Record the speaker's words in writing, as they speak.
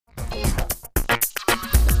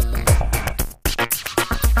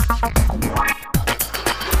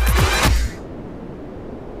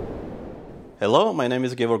Hello, my name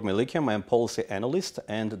is Georg Melikian. I'm a policy analyst,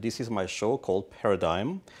 and this is my show called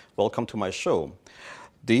Paradigm. Welcome to my show.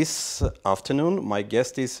 This afternoon, my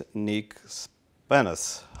guest is Nick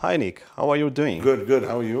Spanos. Hi, Nick. How are you doing? Good, good.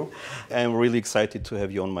 How are you? I'm really excited to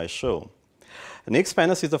have you on my show. Nick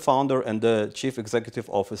Spanos is the founder and the chief executive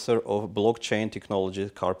officer of Blockchain Technology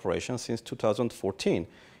Corporation since 2014.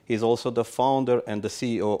 He's also the founder and the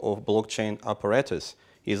CEO of Blockchain Apparatus.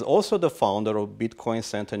 He's also the founder of Bitcoin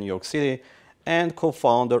Center New York City and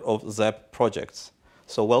co-founder of Zap Projects.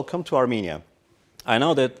 So welcome to Armenia. I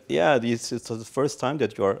know that, this is the first time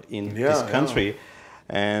that you are in this country,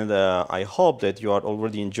 and I hope that you are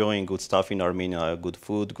already enjoying good stuff in Armenia, good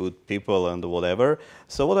food, good people, and whatever.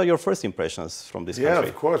 So what are your first impressions from this country? Yeah,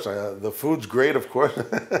 of course. The food's great, of course.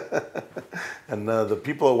 And the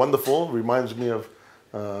people are wonderful. Reminds me of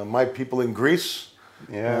my people in Greece.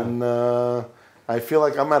 Yeah. And I feel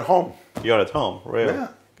like I'm at home. You're at home, really? Yeah.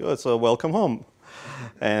 Good, so welcome home.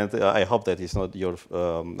 And I hope that it's not your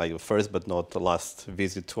first but not the last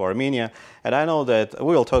visit to Armenia. And I know that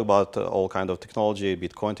we will talk about all kinds of technology,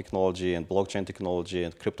 Bitcoin technology and blockchain technology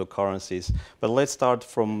and cryptocurrencies. But let's start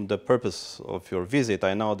from the purpose of your visit.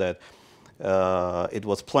 I know that it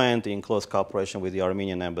was planned in close cooperation with the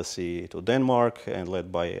Armenian embassy to Denmark and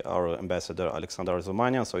led by our ambassador Alexander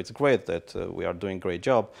Arzumanyan. So it's great that we are doing a great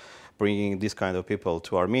job bringing this kind of people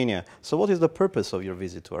to Armenia. So what is the purpose of your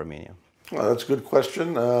visit to Armenia? Well, that's a good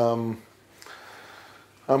question. I'm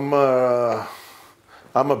a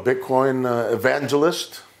Bitcoin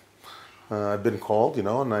evangelist. I've been called, and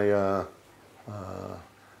I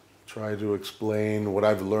try to explain what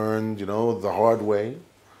I've learned, the hard way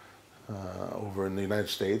over in the United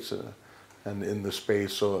States and in the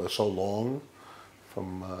space so long,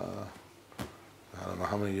 from I don't know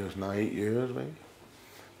how many years now, 8 years maybe.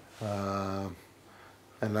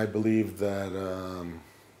 And I believe that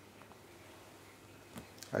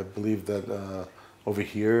over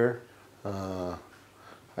here,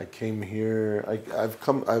 I came here. I've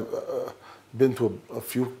been to a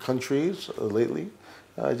few countries lately.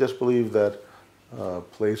 I just believe that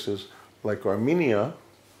places like Armenia,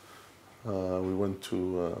 we went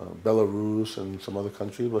to Belarus and some other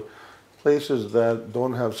countries, but places that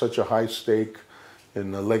don't have such a high stake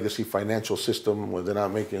in a legacy financial system where they're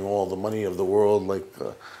not making all the money of the world like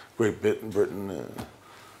Great Britain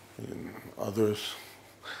and others.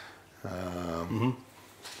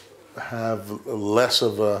 Have less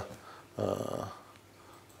of a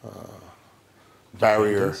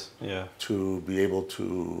barrier to be able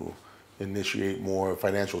to initiate more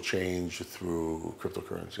financial change through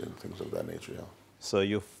cryptocurrency and things of that nature. Yeah. So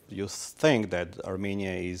you think that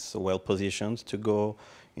Armenia is well positioned to go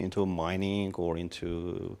into mining or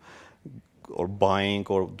buying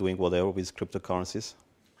or doing whatever with cryptocurrencies?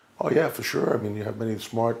 Oh yeah, for sure. I mean, you have many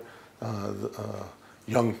smart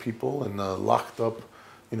young people and locked up,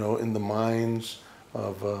 in the minds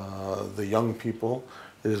of the young people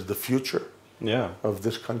is the future of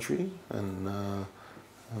this country. And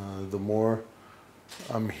the more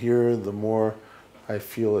I'm here, the more I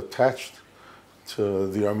feel attached to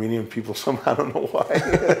the Armenian people somehow. I don't know why.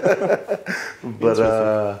 But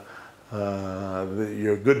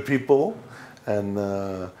you're good people, and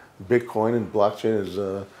Bitcoin and blockchain is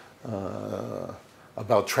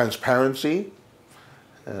about transparency.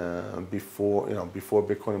 Before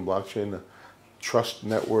Bitcoin and blockchain, the trust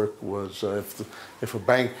network was if a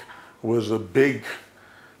bank was big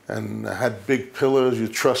and had big pillars, you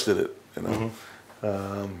trusted it.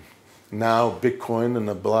 Now Bitcoin and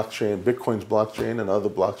Bitcoin's blockchain and other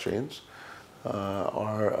blockchains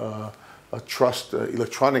are a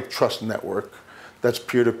electronic trust network that's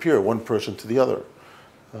peer-to-peer, one person to the other,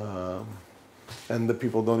 and the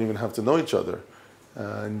people don't even have to know each other,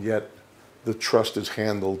 and yet the trust is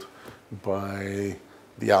handled by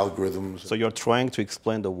the algorithms. So you're trying to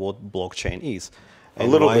explain what blockchain is, and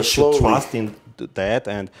a little why bit slowly. Should trust in that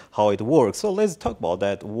and how it works. So let's talk about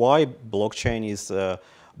that. Why blockchain is,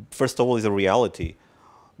 first of all, is a reality,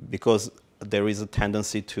 because there is a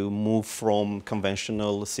tendency to move from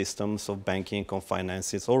conventional systems of banking or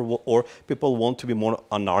finances, or people want to be more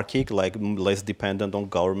anarchic, like less dependent on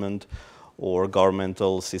government or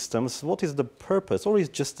governmental systems. What is the purpose? Or is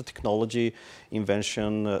just the technology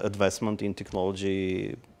invention, advancement in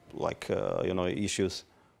technology, issues?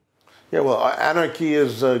 Yeah, well, anarchy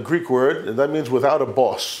is a Greek word. That means without a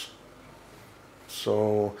boss.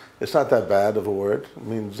 So it's not that bad of a word. It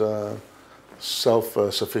means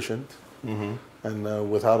self-sufficient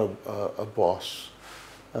and without a boss.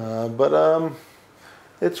 But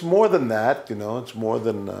it's more than that, it's more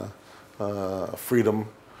than freedom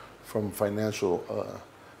from financial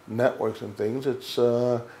networks and things.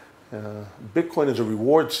 Bitcoin is a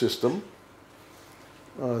reward system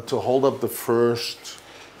to hold up the first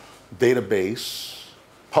database,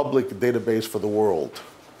 public database for the world.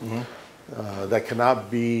 That cannot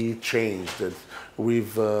be changed. That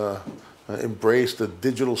we've embraced a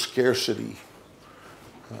digital scarcity.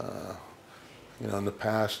 In the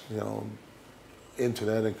past,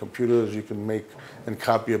 internet and computers, you can make and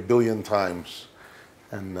copy 1 billion times,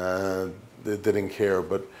 and they didn't care.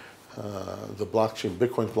 But the blockchain,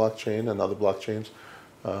 Bitcoin's blockchain and other blockchains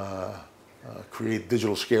create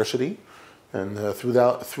digital scarcity, and through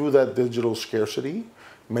that digital scarcity,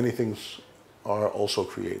 many things are also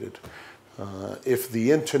created. If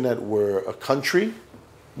the internet were a country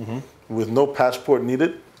with no passport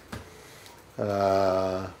needed,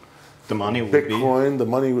 the money would Bitcoin,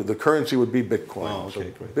 the currency would be Bitcoin. Oh,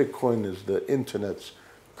 okay, so great. Bitcoin is the internet's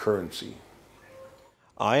currency.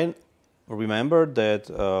 I remember that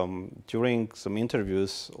during some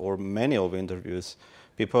interviews, or many of interviews,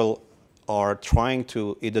 people are trying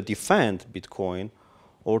to either defend Bitcoin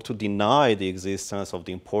or to deny the existence of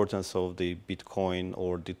the importance of the Bitcoin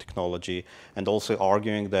or the technology, and also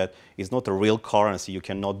arguing that it's not a real currency, you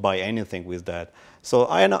cannot buy anything with that. So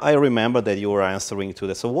I remember that you were answering to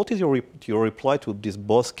that. So what is your reply to these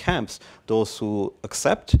both camps, those who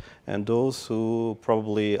accept and those who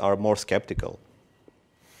probably are more skeptical?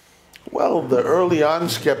 Well, the early on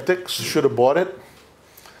skeptics should have bought it,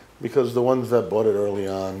 because the ones that bought it early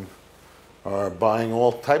on are buying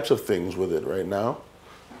all types of things with it right now.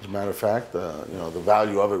 As a matter of fact, the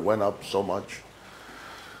value of it went up so much.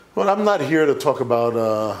 But I'm not here to talk about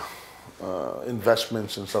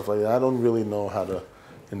investments and stuff like that. I don't really know how to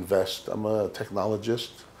invest. I'm a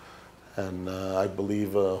technologist, and I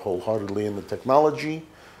believe wholeheartedly in the technology.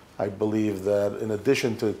 I believe that in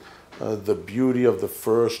addition to the beauty of the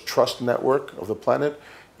first trust network of the planet,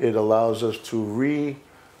 it allows us to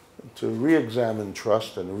re-examine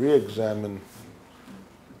trust and re-examine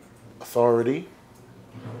authority,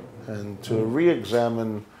 and to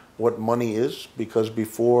re-examine what money is, because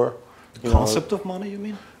before... The concept of money, you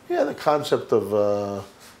mean? Yeah, the concept of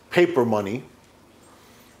paper money,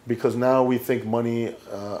 because now we think money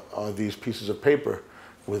are these pieces of paper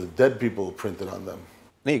with dead people printed on them.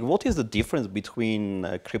 Nick, what is the difference between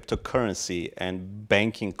cryptocurrency and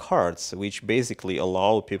banking cards, which basically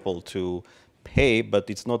allow people to pay, but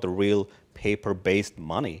it's not a real paper-based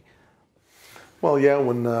money? Well, yeah,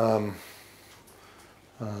 when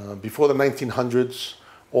before the 1900s,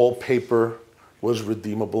 all paper was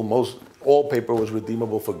redeemable. All paper was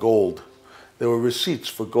redeemable for gold. There were receipts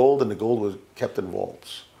for gold, and the gold was kept in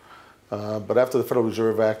vaults. But after the Federal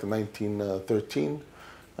Reserve Act in 1913,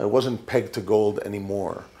 it wasn't pegged to gold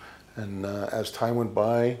anymore. And as time went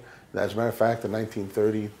by, as a matter of fact, in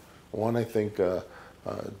 1931, I think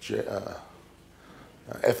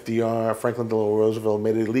FDR, Franklin Delano Roosevelt,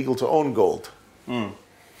 made it illegal to own gold. And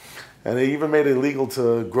they even made it illegal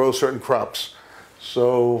to grow certain crops.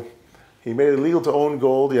 So he made it illegal to own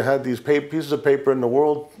gold. You had these pieces of paper, and the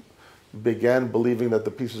world began believing that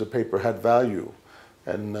the pieces of paper had value.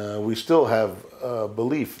 And we still have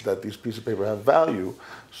belief that these pieces of paper have value.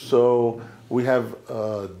 So we have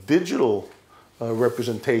digital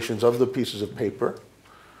representations of the pieces of paper.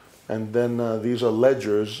 And then these are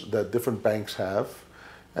ledgers that different banks have.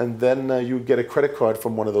 And then you get a credit card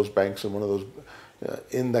from one of those banks, and one of those,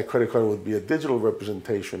 in that credit card would be a digital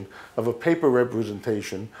representation of a paper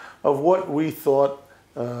representation of what we thought,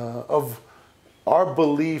 of our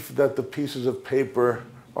belief that the pieces of paper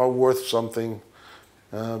are worth something,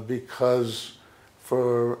 because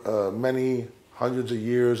for many hundreds of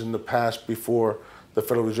years in the past, before the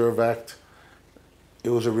Federal Reserve Act, it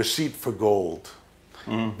was a receipt for gold.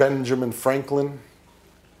 Benjamin Franklin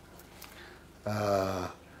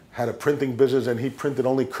had a printing business, and he printed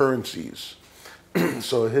only currencies.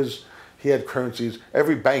 So he had currencies.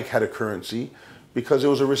 Every bank had a currency because it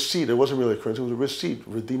was a receipt. It wasn't really a currency. It was a receipt,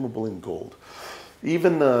 redeemable in gold.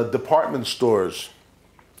 Even department stores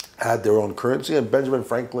had their own currency, and Benjamin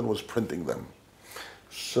Franklin was printing them.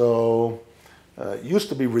 So it used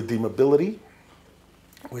to be redeemability,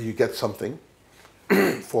 where you get something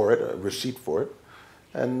for it, a receipt for it.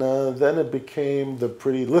 And then it became the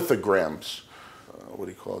pretty lithograms. What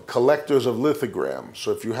do you call it? Collectors of lithograms.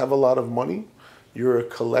 So if you have a lot of money, you're a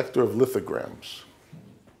collector of lithograms.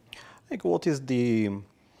 Like, what is the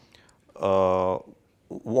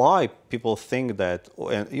why people think that,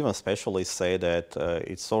 and even specialists say that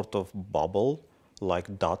it's sort of bubble like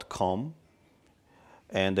 .com,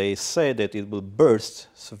 and they say that it will burst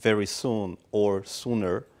very soon or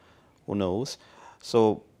sooner, who knows.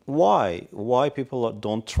 So why? Why people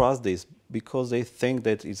don't trust this? Because they think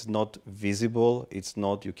that it's not visible, it's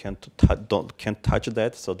not, you can't touch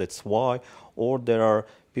that, so that's why. Or there are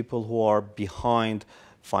people who are behind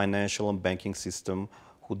financial and banking system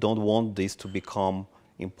who don't want this to become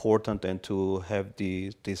important and to have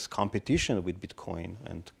this competition with Bitcoin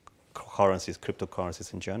and currencies,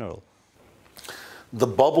 cryptocurrencies in general. The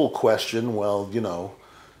bubble question, well,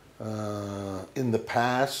 in the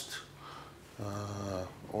past,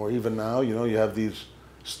 or even now, you have these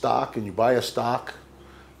stock and you buy a stock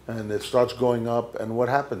and it starts going up, and what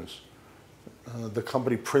happens? The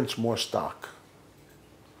company prints more stock.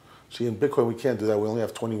 See, in Bitcoin, we can't do that. We only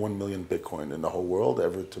have 21 million Bitcoin in the whole world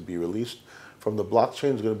ever to be released. From the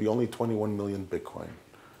blockchain, it's going to be only 21 million Bitcoin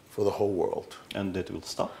for the whole world. And that will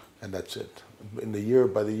stop? And that's it. By the year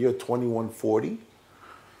 2140,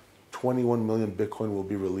 21 million Bitcoin will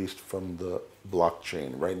be released from the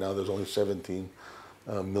blockchain. Right now, there's only 17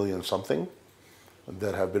 million something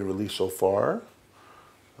that have been released so far.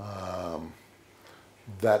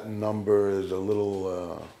 That number is a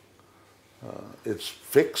little, it's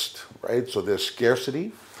fixed, right? So there's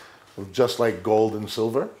scarcity, just like gold and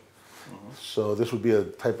silver. So this would be a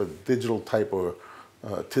digital type of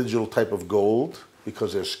gold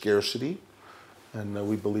because there's scarcity, and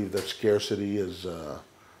we believe that scarcity is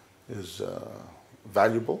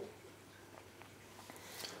valuable.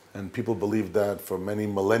 And people believe that for many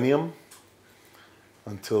millennium,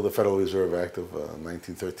 until the Federal Reserve Act of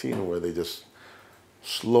 1913, where they just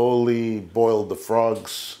slowly boiled the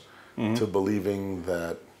frogs to believing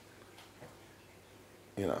that,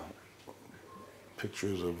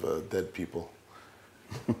 pictures of dead people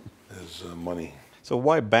is money. So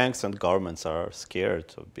why banks and governments are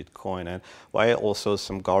scared of Bitcoin, and why also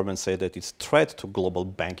some governments say that it's a threat to global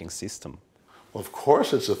banking system? Well, of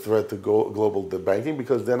course it's a threat to global banking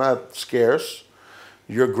because they're not scarce.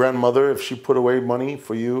 Your grandmother, if she put away money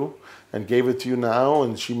for you and gave it to you now,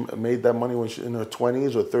 and she made that money when she in her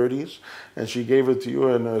 20s or 30s, and she gave it to you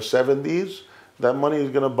in her 70s, that money is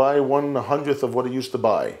going to buy 1/100th of what it used to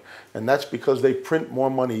buy. And that's because they print more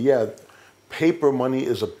money. Yeah, paper money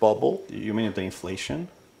is a bubble. You mean the inflation?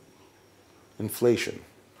 Inflation.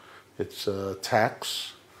 It's a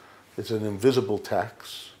tax. It's an invisible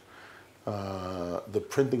tax. The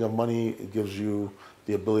printing of money gives you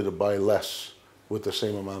the ability to buy less with the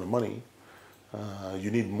same amount of money. You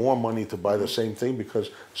need more money to buy the same thing because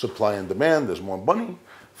supply and demand, there's more money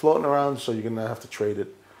floating around, so you're going to have to trade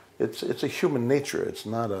it. It's a human nature. It's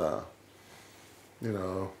not a,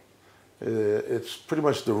 it's pretty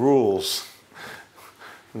much the rules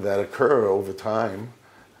that occur over time.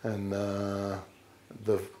 And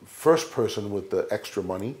the first person with the extra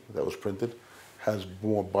money that was printed has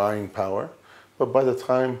more buying power. But by the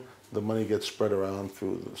time the money gets spread around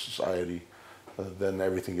through the society, then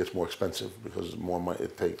everything gets more expensive because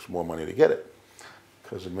it takes more money to get it.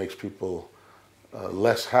 Because it makes people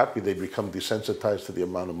less happy. They become desensitized to the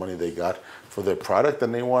amount of money they got for their product,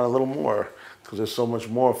 and they want a little more because there's so much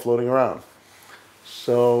more floating around.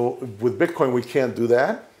 So with Bitcoin, we can't do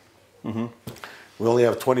that. We only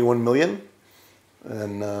have 21 million,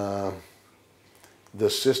 and the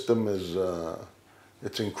system is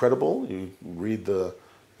it's incredible. You read the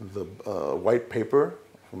white paper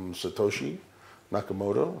from Satoshi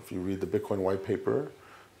Nakamoto. If you read the Bitcoin white paper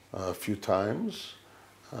a few times,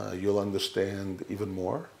 you'll understand even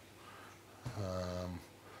more.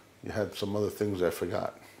 You had some other things I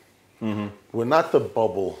forgot. We're not the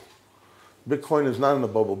bubble. Bitcoin is not in the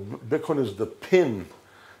bubble. Bitcoin is the pin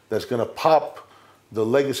that's going to pop the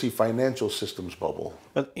legacy financial systems bubble.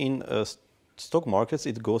 But in stock markets,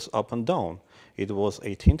 it goes up and down. It was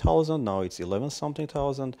 18,000, now it's 11-something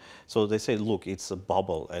thousand. So they say, look, it's a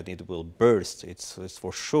bubble and it will burst. It's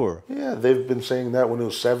for sure. Yeah, they've been saying that when it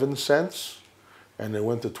was 7 cents and it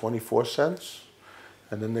went to 24 cents.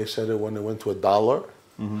 And then they said it when it went to $1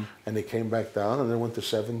 and it came back down, and then it went to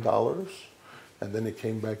 $7. And then it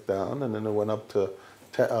came back down, and then it went up to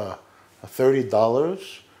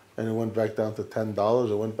 $30, and it went back down to $10.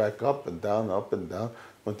 It went back up and down,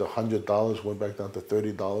 went to $100, went back down to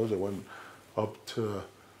 $30. It went up to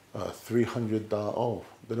 $300. Oh,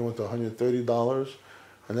 then it went to $130,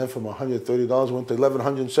 and then from $130 it went to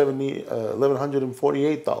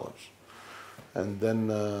 $1,148, and then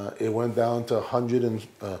it went down to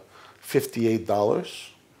 $158.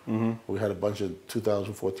 We had a bunch of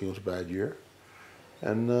 2014 was a bad year.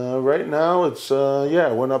 And right now it's,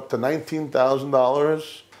 it went up to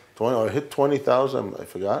 $19,000, or hit 20,000, I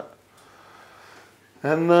forgot.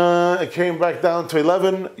 And it came back down to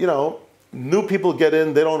 11. New people get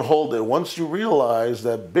in, they don't hold it. Once you realize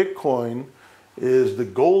that Bitcoin is the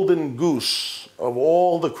golden goose of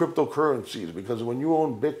all the cryptocurrencies, because when you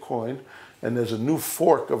own Bitcoin and there's a new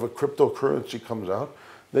fork of a cryptocurrency comes out,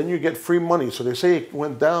 then you get free money. So they say it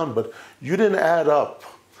went down, but you didn't add up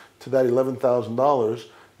to that $11,000,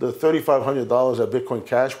 the $3,500 that Bitcoin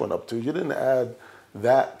Cash went up to. You didn't add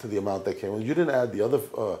that to the amount that came in. You didn't add the other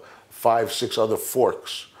 5, 6 other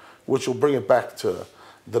forks, which will bring it back to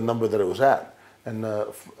the number that it was at, and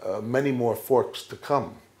many more forks to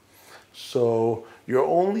come. So you're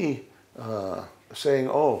only saying,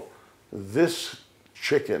 oh, this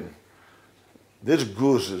chicken, this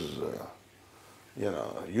goose is,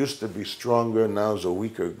 used to be stronger, now is a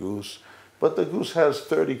weaker goose. But the goose has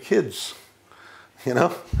 30 kids,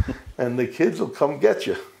 and the kids will come get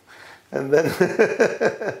you. And then,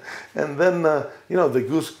 the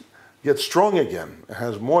goose gets strong again. It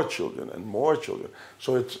has more children and more children.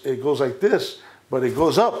 So it goes like this, but it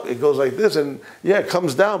goes up. It goes like this, and it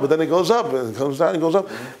comes down, but then it goes up, and it comes down, and it goes up.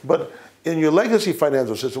 But in your legacy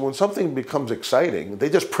financial system, when something becomes exciting, they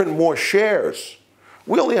just print more shares.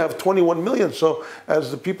 We only have 21 million, so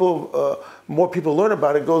as the more people learn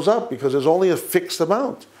about it, it goes up because there's only a fixed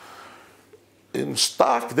amount. In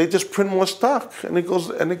stock, they just print more stock, and it goes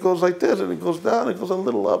like this, and it goes down, it goes a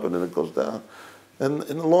little up, and then it goes down, and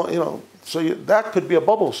in the long, that could be a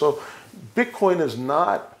bubble. So Bitcoin is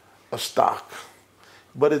not a stock,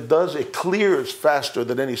 but it clears faster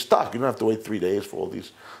than any stock. You don't have to wait 3 days for all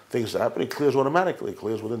these things to happen. It clears automatically. It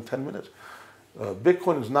clears within 10 minutes.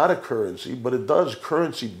 Bitcoin is not a currency, but it does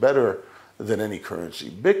currency better than any currency.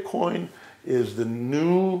 Bitcoin is the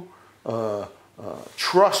new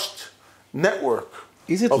trust network.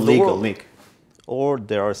 Is it legal, Nick? Or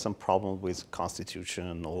there are some problems with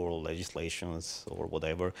constitution or legislations or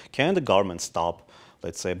whatever? Can the government stop,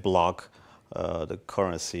 let's say, block the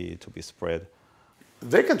currency to be spread?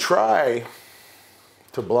 They can try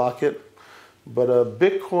to block it, but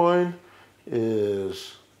Bitcoin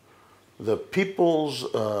is the people's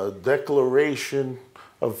declaration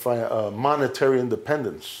of monetary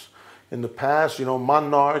independence. In the past,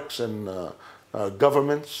 monarchs and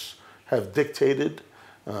governments have dictated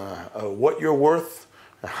what you're worth,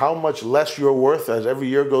 how much less you're worth as every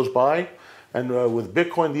year goes by. And with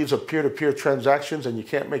Bitcoin, these are peer-to-peer transactions, and you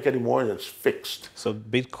can't make any more, and it's fixed. So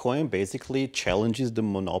Bitcoin basically challenges the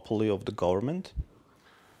monopoly of the government?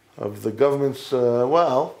 Of the government's,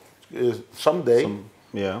 someday,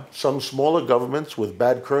 some smaller governments with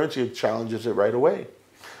bad currency, it challenges it right away.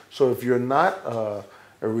 So if you're not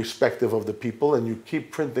respective of the people, and you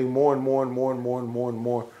keep printing more and more and more and more and more and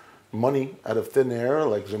more money out of thin air,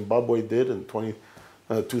 like Zimbabwe did in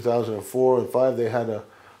 2004 and 5, they had a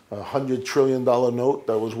 $100 trillion note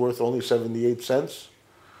that was worth only 78 cents.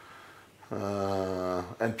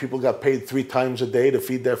 And people got paid 3 times a day to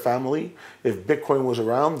feed their family. If Bitcoin was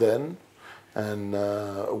around then and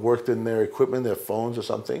worked in their equipment, their phones or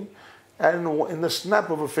something, and in the snap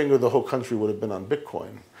of a finger, the whole country would have been on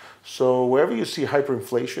Bitcoin. So wherever you see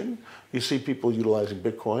hyperinflation, you see people utilizing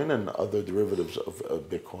Bitcoin and other derivatives of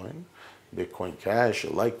Bitcoin. Bitcoin Cash,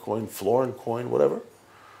 Litecoin, Florin coin, whatever.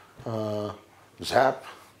 Zap.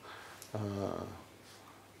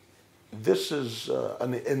 This is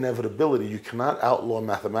an inevitability. You cannot outlaw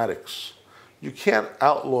mathematics. You can't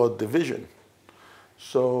outlaw division.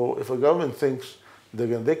 So if a government thinks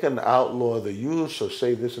they can outlaw the use or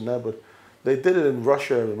say this and that, but they did it in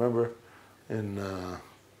Russia, I remember, in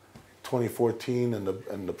 2014,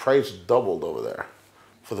 and the price doubled over there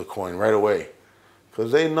for the coin right away.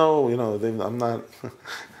 Because they know, I'm not...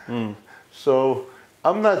 So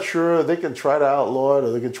I'm not sure. They can try to outlaw it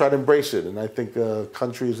or they can try to embrace it. And I think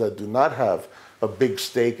countries that do not have a big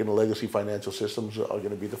stake in the legacy financial systems are going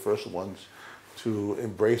to be the first ones to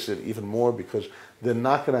embrace it even more, because they're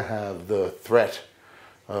not going to have the threat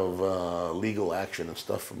of legal action and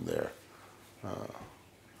stuff from there.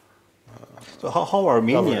 So how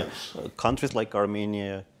Armenia, countries like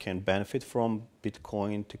Armenia, can benefit from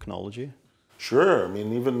Bitcoin technology? Sure. I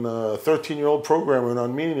mean, even a 13-year-old programmer in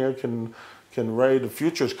Armenia can write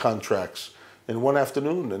futures contracts in one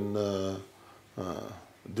afternoon and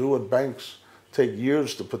do what banks take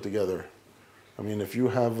years to put together. I mean, if you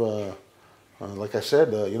have, like I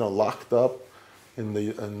said, locked up in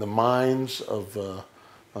the minds of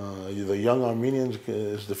the young Armenians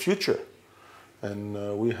is the future.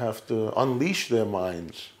 And we have to unleash their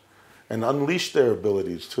minds and unleash their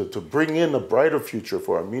abilities to bring in a brighter future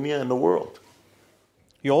for Armenia and the world.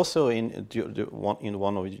 You also, during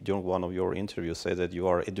one of your interviews, say that you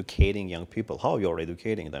are educating young people. How you are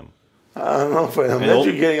educating them? I don't know if I'm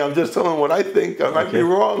educating. I'm just telling them what I think. I might be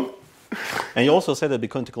wrong. And you also said that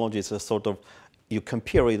Bitcoin technology is a sort of, you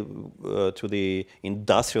compare it to the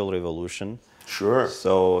Industrial Revolution, Sure.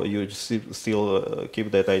 So you still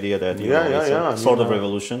keep that idea that it's a I sort mean, of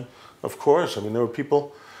revolution? Of course. I mean, there were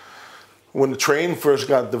people, when the train first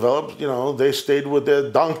got developed, they stayed with their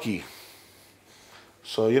donkey.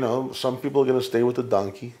 So, some people are going to stay with the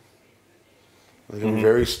donkey. They're going to be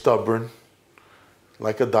very stubborn,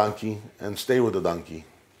 like a donkey, and stay with the donkey.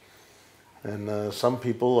 And some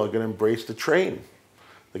people are going to embrace the train.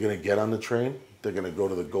 They're going to get on the train. They're going to go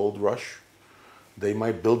to the gold rush. They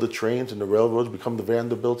might build the trains and the railroads, become the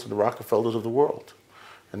Vanderbilts and the Rockefellers of the world.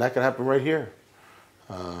 And that can happen right here.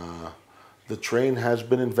 The train has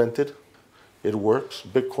been invented. It works.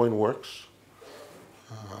 Bitcoin works.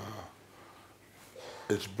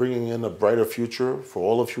 It's bringing in a brighter future for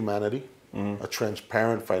all of humanity, a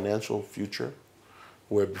transparent financial future,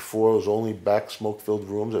 where before it was only back smoke-filled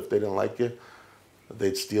rooms. If they didn't like you,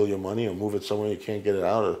 they'd steal your money or move it somewhere you can't get it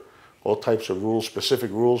out. Or all types of rules,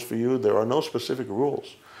 specific rules for you. There are no specific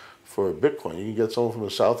rules for Bitcoin. You can get someone from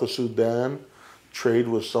the south of Sudan, trade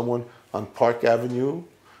with someone on Park Avenue,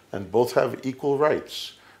 and both have equal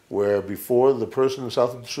rights. Where before the person in the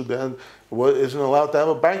south of Sudan isn't allowed to have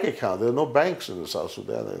a bank account. There are no banks in the South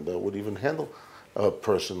Sudan that would even handle a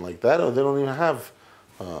person like that, or they don't even have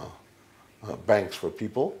banks for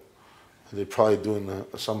people. They probably do in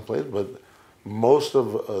some place, but most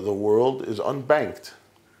of the world is unbanked.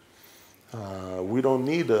 We don't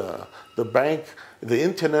need the bank. The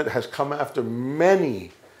internet has come after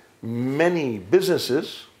many, many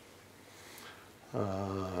businesses.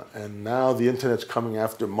 And now the internet's coming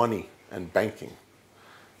after money and banking.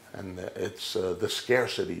 And it's the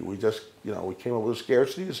scarcity. We came up with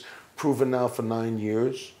scarcity. It's proven now for 9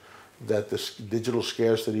 years that this digital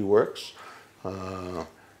scarcity works.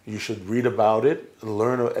 You should read about it and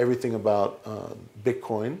learn everything about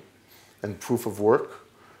Bitcoin and proof of work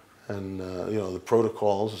and the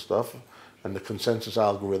protocols and stuff and the consensus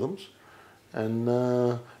algorithms.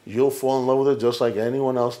 And you'll fall in love with it just like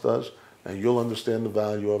anyone else does. And you'll understand the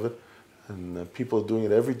value of it. And people are doing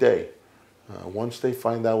it every day. Once they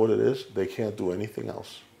find out what it is, they can't do anything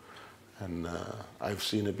else. And I've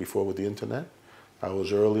seen it before with the internet. I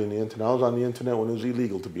was early in the internet. I was on the internet when it was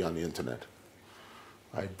illegal to be on the internet.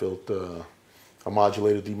 I built a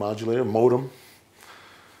modulator, demodulator, modem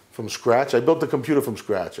from scratch. I built the computer from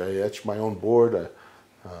scratch. I etched my own board.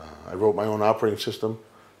 I wrote my own operating system.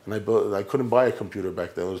 And I couldn't buy a computer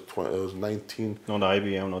back then. It was 19... Not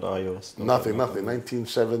IBM, not iOS. Nothing.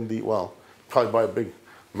 1970, well, probably buy a big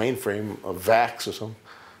mainframe, a VAX or something.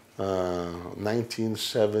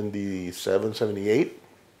 1977, 78.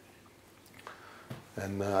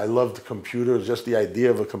 And I loved computers, just the idea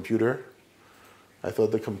of a computer. I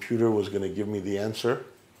thought the computer was going to give me the answers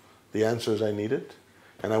I needed.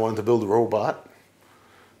 And I wanted to build a robot.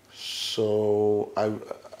 So I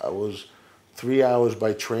was 3 hours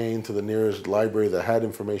by train to the nearest library that had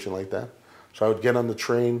information like that. So I would get on the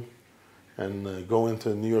train and go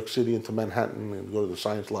into New York City, into Manhattan, and go to the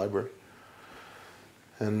science library.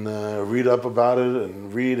 And read up about it,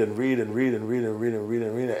 and read,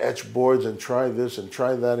 etch boards, and try this, and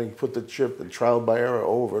try that, and put the chip, and trial by error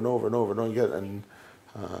over and over and over and over again. And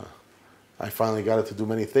I finally got it to do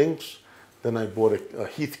many things. Then I bought a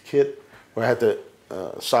Heath kit, where I had to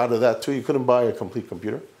solder that too. You couldn't buy a complete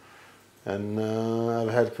computer. And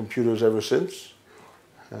I've had computers ever since.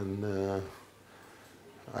 And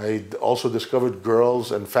I also discovered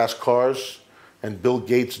girls and fast cars, and Bill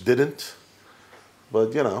Gates didn't.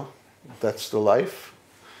 But, that's the life.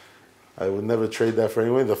 I would never trade that for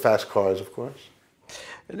anyone. The fast cars, of course.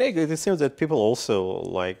 It seems that people also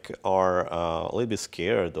are a little bit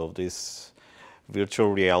scared of this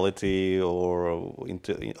virtual reality or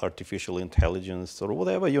artificial intelligence or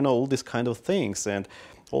whatever, all these kind of things. And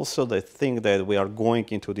also they think that we are going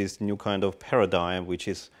into this new kind of paradigm, which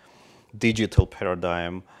is digital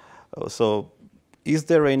paradigm. So is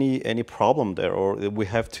there any problem there, or we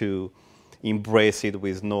have to embrace it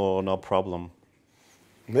with no problem?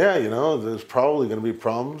 Yeah, there's probably going to be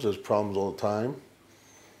problems. There's problems all the time.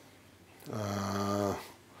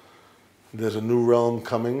 There's a new realm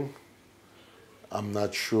coming. I'm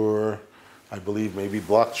not sure. I believe maybe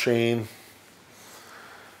blockchain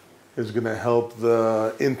is going to help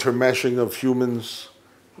the intermeshing of humans'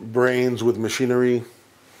 brains with machinery,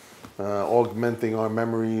 augmenting our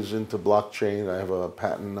memories into blockchain. I have a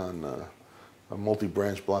patent on a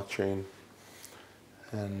multi-branch blockchain.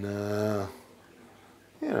 And,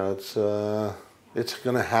 it's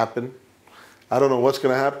going to happen. I don't know what's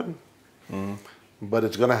going to happen, but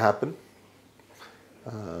it's going to happen.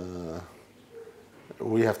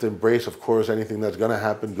 We have to embrace, of course, anything that's going to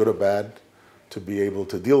happen, good or bad, to be able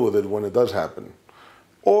to deal with it when it does happen.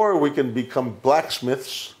 Or we can become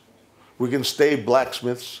blacksmiths. we can stay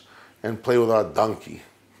blacksmiths and play with our donkey.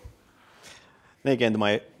 Nick, and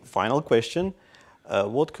my final question,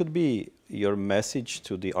 what could be your message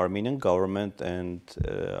to the Armenian government and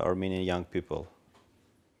Armenian young people?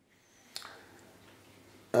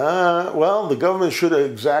 Well, the government should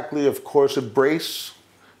exactly, of course, embrace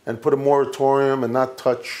and put a moratorium and not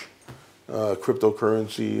touch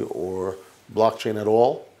cryptocurrency or blockchain at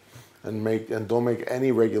all, and don't make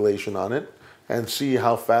any regulation on it, and see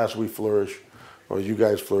how fast we flourish, or you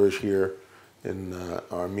guys flourish here in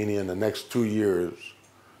Armenia in the next 2 years.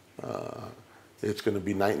 It's going to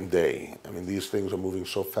be night and day. I mean, these things are moving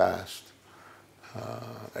so fast.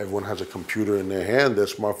 Everyone has a computer in their hand. Their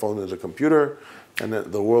smartphone is a computer, and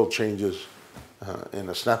the world changes in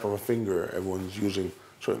a snap of a finger. Everyone's using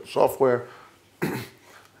certain software.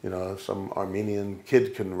 You know, some Armenian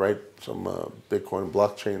kid can write some Bitcoin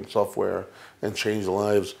blockchain software and change the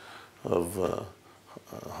lives of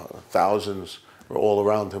thousands or all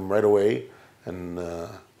around him right away, and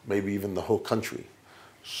maybe even the whole country.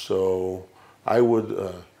 So I would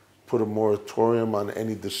put a moratorium on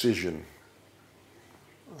any decision.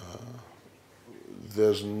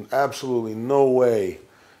 There's absolutely no way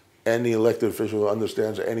any elected official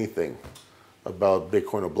understands anything about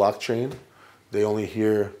Bitcoin or blockchain. They only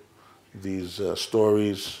hear these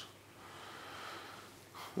stories,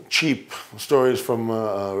 cheap stories from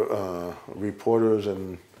reporters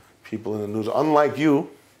and people in the news, unlike you,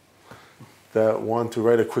 that want to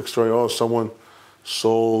write a quick story. Oh, someone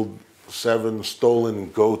sold 7 stolen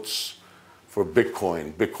goats for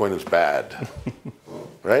Bitcoin. Bitcoin is bad,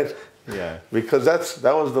 right? Yeah. Because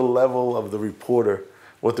that was the level of the reporter,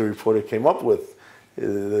 what the reporter came up with.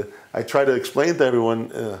 I tried to explain to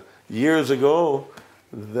everyone years ago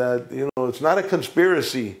that, you know, it's not a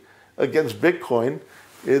conspiracy against Bitcoin.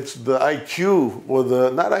 It's the IQ, or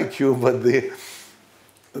not IQ, but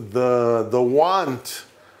the want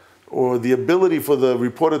or the ability for the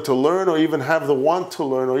reporter to learn, or even have the want to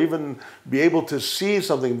learn, or even be able to see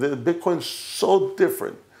something. Bitcoin's so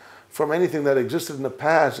different from anything that existed in the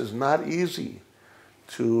past. It's not easy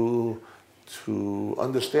to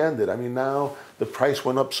understand it. I mean, now the price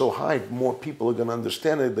went up so high, more people are going to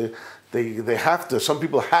understand it. They have to. Some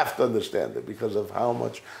people have to understand it because of how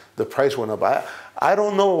much the price went up. I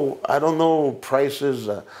don't know prices.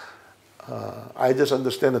 I just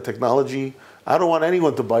understand the technology. I don't want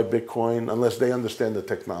anyone to buy Bitcoin unless they understand the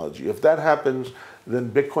technology. If that happens,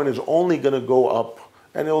 then Bitcoin is only going to go up,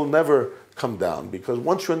 and it will never come down, because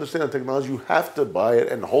once you understand the technology, you have to buy it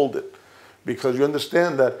and hold it, because you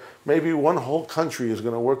understand that maybe one whole country is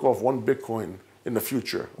going to work off one Bitcoin in the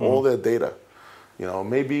future, all their data. You know,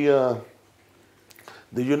 maybe you're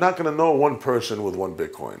not going to know one person with one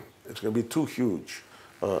Bitcoin. It's going to be too huge,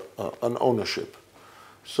 an ownership.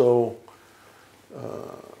 So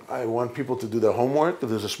I want people to do their homework.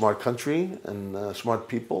 There's a smart country and smart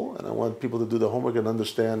people, and I want people to do their homework and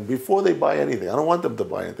understand before they buy anything. I don't want them to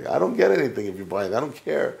buy anything. I don't get anything if you buy it. I don't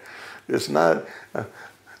care. It's not,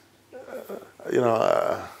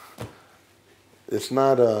 it's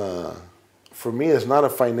not for me, it's not a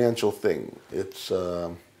financial thing. It's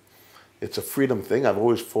a freedom thing. I've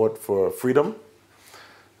always fought for freedom.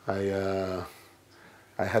 I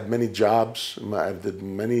had many jobs. I did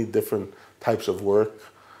many different types of work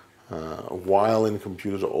while in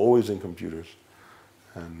computers, always in computers,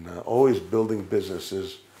 and always building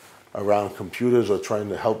businesses around computers, or trying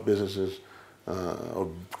to help businesses or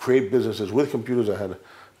create businesses with computers. I had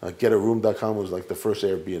getaroom.com was like the first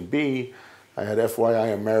Airbnb. I had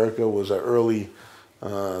FYI America was an early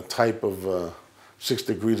type of 6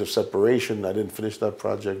 degrees of separation. I didn't finish that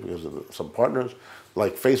project because of some partners.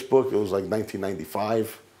 Like Facebook, it was like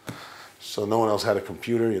 1995. So no one else had a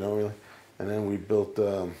computer, you know, really. And then we built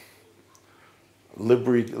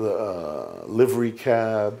livery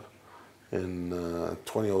cab in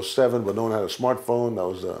 2007, but no one had a smartphone. That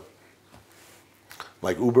was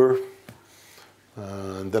like Uber.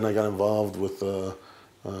 And then I got involved with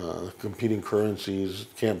competing currencies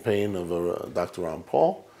campaign of Dr. Ron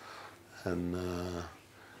Paul. And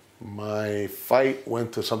my fight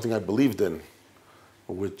went to something I believed in,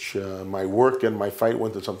 which my work and my fight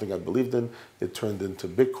went to something I believed in. It turned into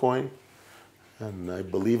Bitcoin, and I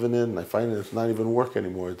believe in it, and I find it's not even work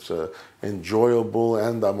anymore. It's enjoyable,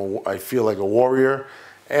 and I feel like a warrior,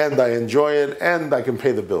 and I enjoy it, and I can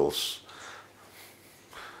pay the bills.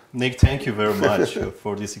 Nick, thank you very much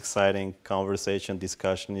for this exciting conversation,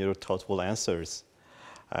 discussion, your thoughtful answers.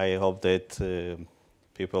 I hope that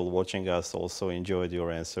people watching us also enjoyed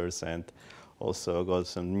your answers and also got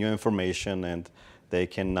some new information, and they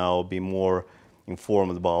can now be more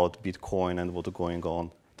informed about Bitcoin and what's going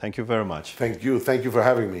on. Thank you very much. Thank you. Thank you for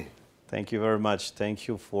having me. Thank you very much. Thank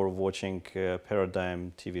you for watching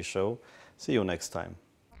Paradigm TV show. See you next time.